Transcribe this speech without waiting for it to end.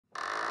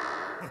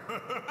Hello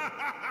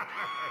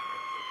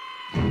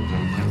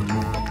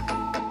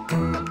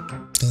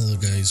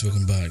guys,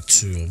 welcome back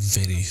to a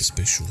very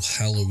special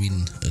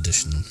Halloween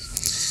edition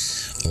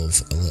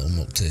of A Little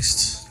Mock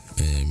Test.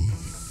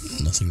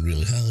 Nothing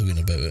really Halloween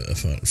about it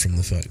apart from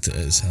the fact that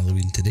it is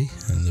Halloween today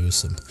and there was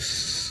some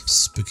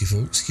spooky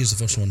folks. Here's the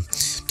first one,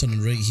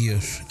 turning right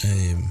here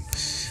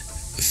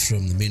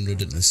from the main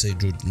road into the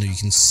side road. Now you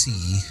can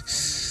see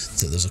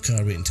that there's a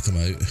car waiting to come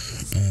out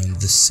and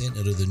the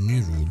centre of the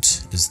new road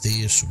is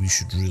there, so we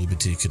should really be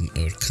taking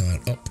our car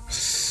up.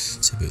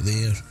 It's about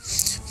there,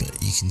 but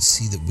you can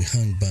see that we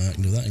hang back.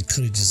 Now that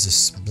encourages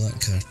this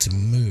black car to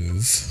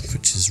move,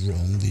 which is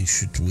wrong. They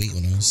should wait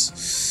on us,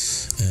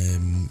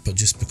 but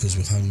just because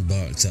we hung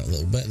back that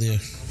little bit there,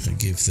 it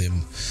gave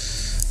them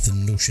the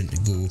notion to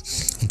go.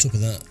 On top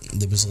of that,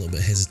 there was a little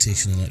bit of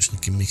hesitation in actually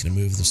making a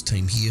move. There's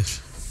time here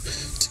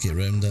to get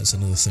around. That's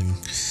another thing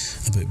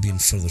about being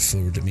further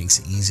forward, it makes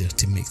it easier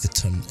to make the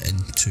turn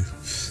into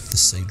the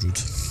side road.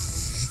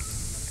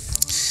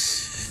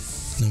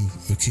 Now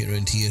we get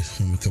around here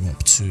and we come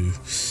up to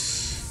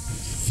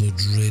the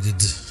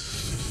dreaded,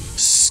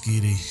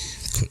 scary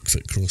quick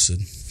fit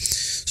crossing.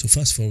 So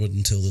fast forward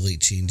until the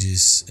light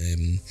changes.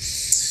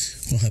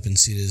 What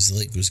happens here is the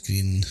light goes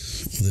green,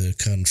 the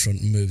car in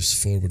front moves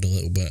forward a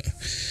little bit,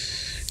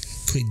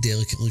 quite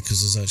delicately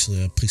because there's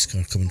actually a police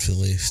car coming for the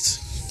left.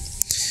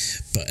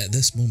 But at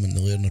this moment the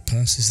learner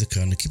passes the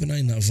car. Now keep an eye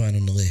on that van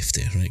on the left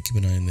there, right?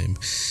 Keep an eye on them.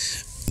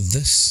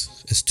 This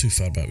is too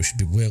far back, we should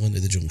be well into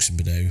the junction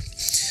by now.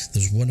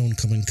 There's one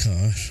oncoming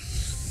car,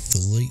 the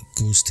light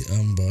goes to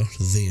amber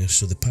there,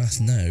 so the path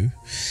now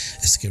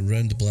is to get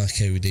round the black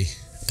Audi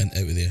and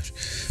out of there,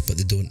 but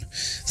they don't.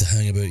 They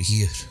hang about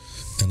here,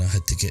 and I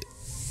had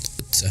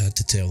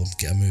to tell them,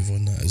 get a move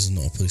on, that is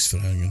not a place for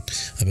hanging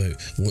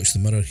about. Watch the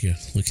mirror here,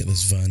 look at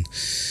this van.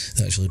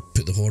 They actually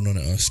put the horn on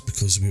at us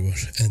because we were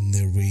in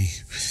their way.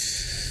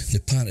 Now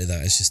part of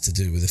that is just to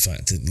do with the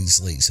fact that these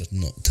lights are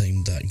not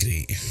timed that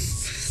great,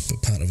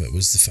 but part of it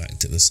was the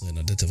fact that this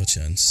learner did have a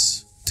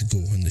chance to go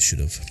and they should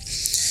have.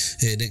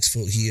 Next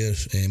fault here,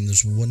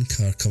 there's one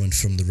car coming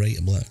from the right,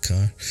 a black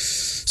car,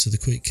 so they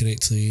quite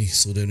correctly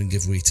slow down and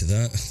give way to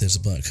that. There's a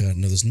black car.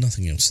 Now there's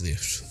nothing else there.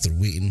 They're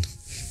waiting.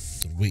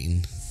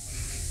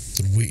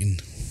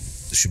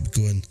 They should be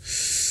going.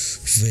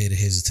 Very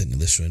hesitant at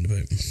this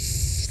roundabout.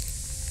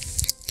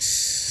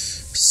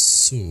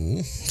 So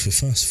if we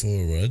fast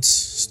forward,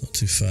 it's not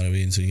too far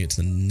away until you get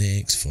to the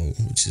next fault,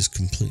 which is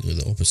completely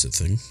the opposite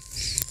thing.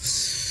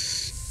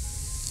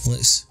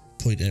 Let's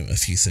point out a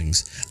few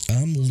things.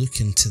 I'm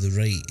looking to the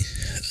right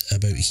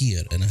about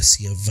here and I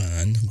see a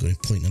van. I'm going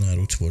to point an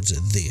arrow towards it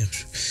there.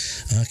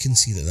 I can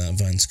see that that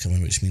van's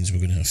coming, which means we're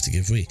going to have to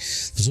give way.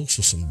 There's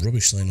also some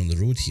rubbish lying on the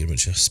road here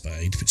which I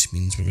spied, which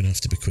means we're going to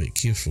have to be quite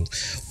careful.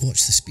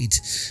 Watch the speed.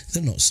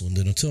 They're not slowing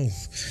down at all.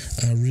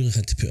 I really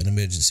had to put an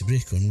emergency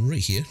brake on right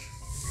here.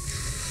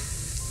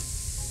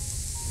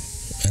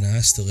 And I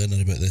asked the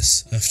learner about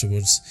this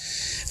afterwards,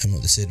 and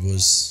what they said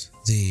was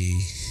they,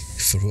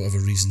 for whatever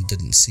reason,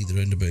 didn't see the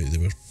roundabout. They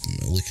were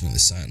looking at the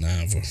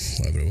sat-nav or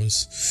whatever it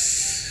was.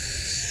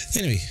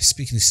 Anyway,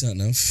 speaking of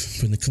sat-nav,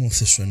 when they come off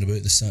this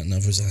roundabout, the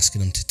sat-nav was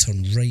asking them to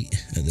turn right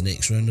at the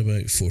next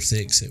roundabout, 4th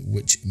exit,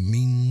 which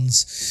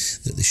means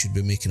that they should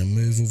be making a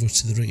move over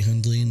to the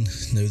right-hand lane.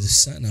 Now the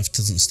sat-nav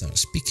doesn't start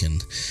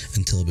speaking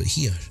until about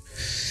here.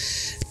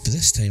 But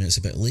this time it's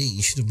a bit late.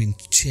 You should have been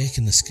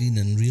checking the screen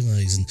and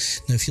realising.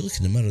 Now if you look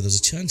in the mirror, there's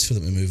a chance for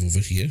them to move over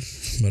here,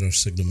 mirror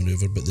signal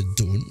manoeuvre, but they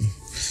don't.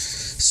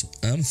 So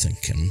I'm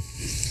thinking,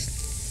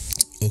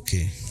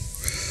 okay,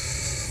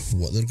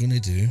 what they're going to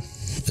do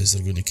is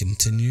they're going to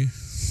continue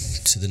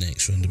to the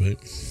next roundabout.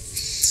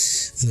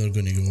 They're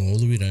going to go all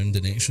the way around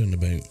the next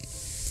roundabout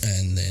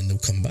and then they'll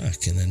come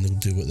back and then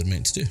they'll do what they're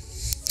meant to do.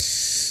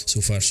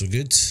 So far so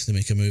good. They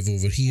make a move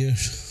over here.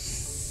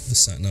 The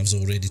sat-nav's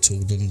already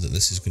told them that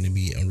this is going to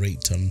be a right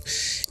turn,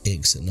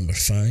 exit number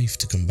 5,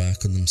 to come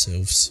back on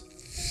themselves.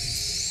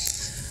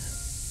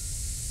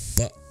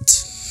 But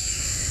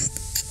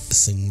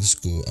things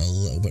go a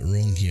little bit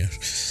wrong here.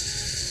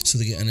 So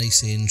they get a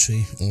nice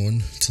entry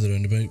on to the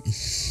roundabout.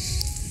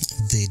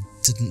 They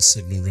didn't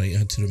signal right. I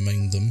had to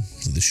remind them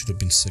that they should have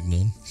been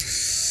signalling.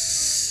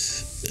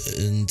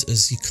 And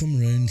as you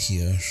come around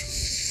here,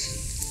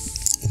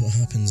 what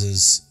happens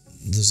is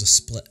there's a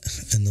split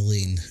in the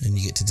lane and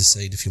you get to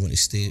decide if you want to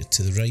stay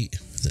to the right,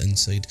 the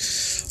inside,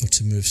 or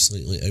to move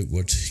slightly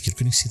outward. You're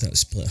going to see that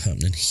split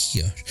happening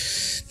here.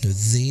 Now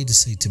they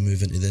decide to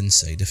move into the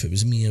inside. If it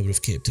was me, I would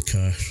have kept the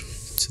car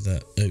to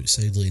that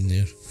outside lane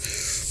there,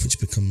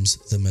 which becomes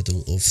the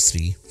middle of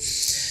 3.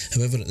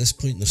 However, at this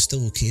point they're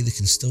still okay. They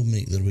can still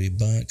make their way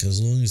back as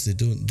long as they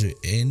don't do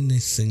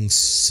anything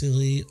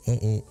silly.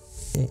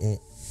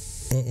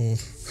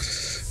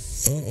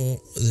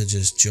 They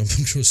just jump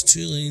across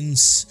 2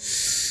 lanes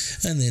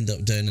and they end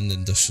up down in the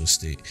industrial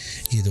estate.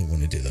 You don't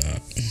want to do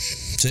that.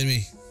 So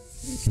anyway,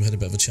 we had a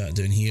bit of a chat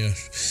down here,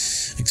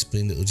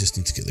 explained that they'll just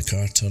need to get the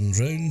car turned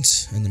round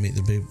and they make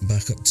their way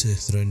back up to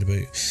the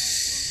roundabout.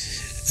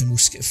 And we'll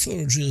skip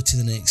forward really to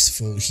the next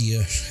fault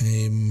here.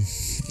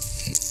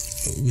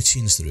 we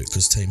changed the route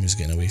because time was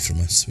getting away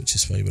from us, which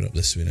is why we're up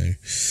this way now.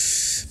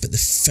 But the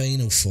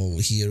final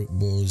fault here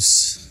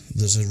was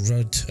there's a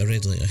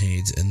red light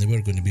ahead, and they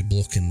were going to be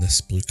blocking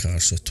this blue car,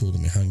 so I told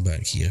them to hang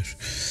back here.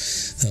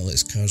 That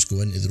lets cars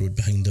go into the road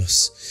behind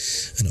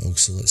us, and it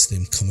also lets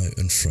them come out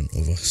in front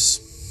of us.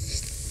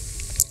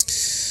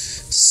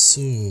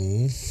 So,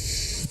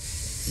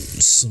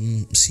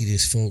 some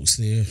serious faults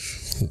there.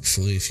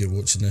 Hopefully, if you're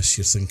watching this,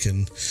 you're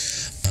thinking,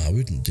 I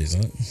wouldn't do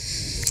that.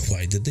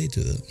 Why did they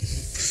do that?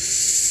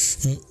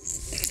 Well,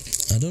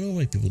 I don't know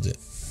why people do it.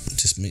 It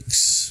just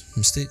makes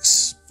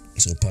mistakes.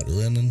 It's all part of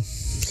learning.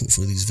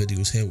 Hopefully these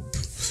videos help.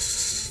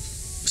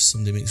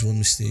 Somebody makes one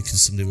mistake and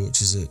somebody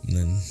watches it, and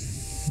then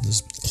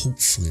there's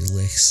hopefully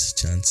less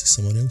chance of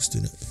someone else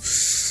doing it.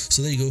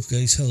 So there you go,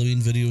 guys.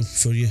 Halloween video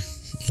for you.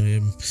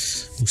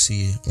 We'll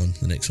see you on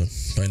the next one.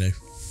 Bye now.